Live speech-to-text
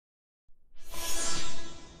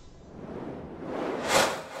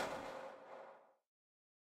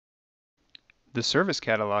The service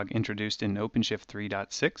catalog introduced in OpenShift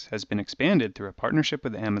 3.6 has been expanded through a partnership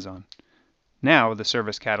with Amazon. Now, the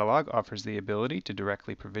service catalog offers the ability to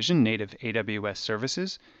directly provision native AWS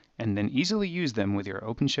services and then easily use them with your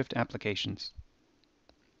OpenShift applications.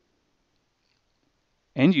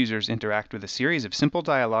 End users interact with a series of simple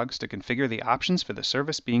dialogues to configure the options for the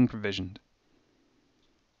service being provisioned.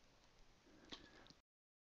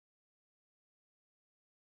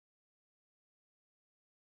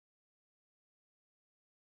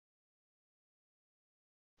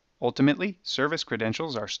 Ultimately, service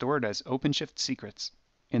credentials are stored as OpenShift secrets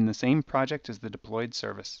in the same project as the deployed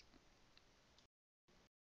service.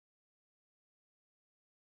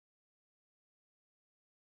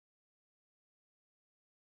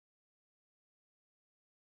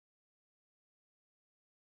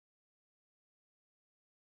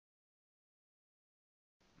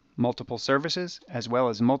 Multiple services, as well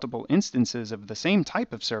as multiple instances of the same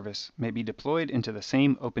type of service, may be deployed into the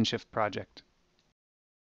same OpenShift project.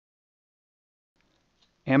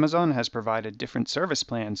 Amazon has provided different service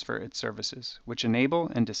plans for its services, which enable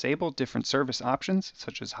and disable different service options,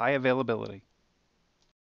 such as high availability.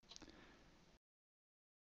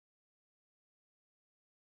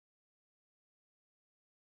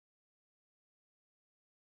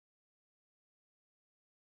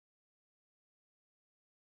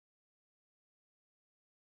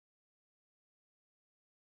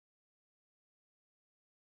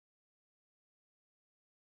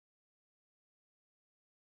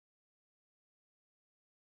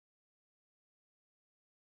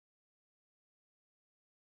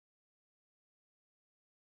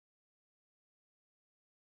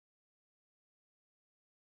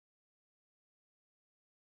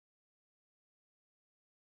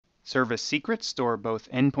 Service secrets store both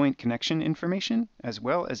endpoint connection information as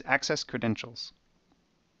well as access credentials.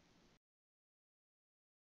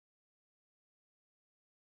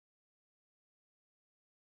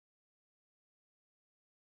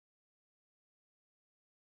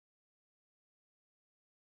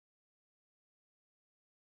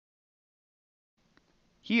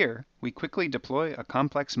 Here, we quickly deploy a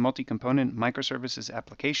complex multi-component microservices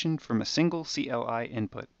application from a single CLI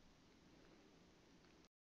input.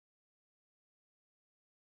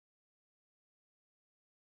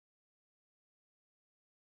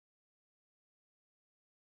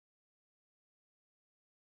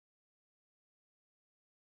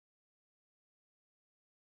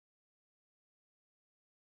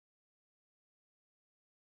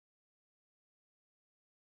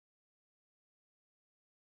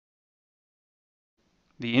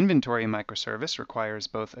 The inventory microservice requires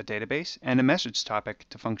both a database and a message topic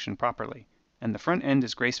to function properly, and the front end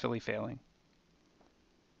is gracefully failing.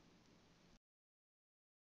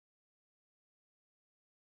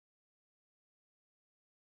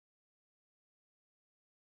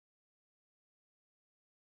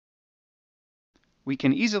 We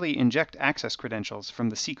can easily inject access credentials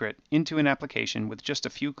from the secret into an application with just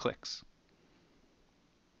a few clicks.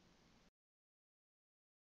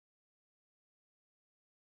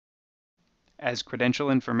 As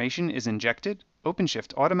credential information is injected,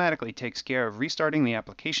 OpenShift automatically takes care of restarting the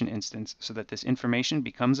application instance so that this information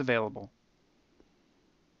becomes available.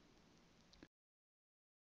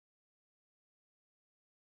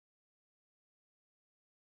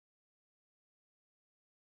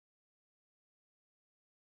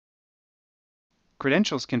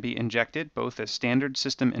 Credentials can be injected both as standard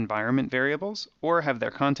system environment variables or have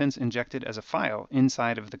their contents injected as a file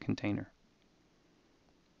inside of the container.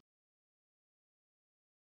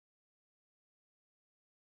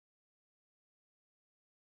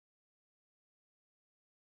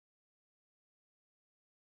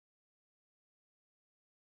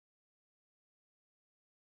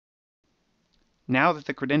 Now that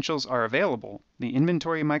the credentials are available, the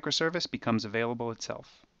inventory microservice becomes available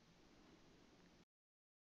itself.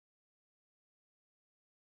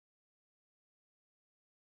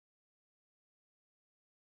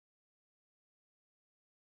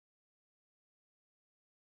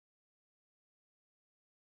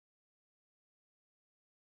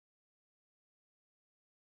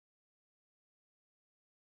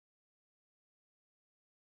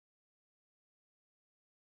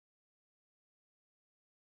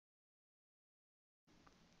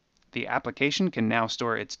 The application can now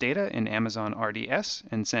store its data in Amazon RDS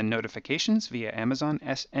and send notifications via Amazon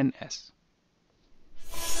SNS.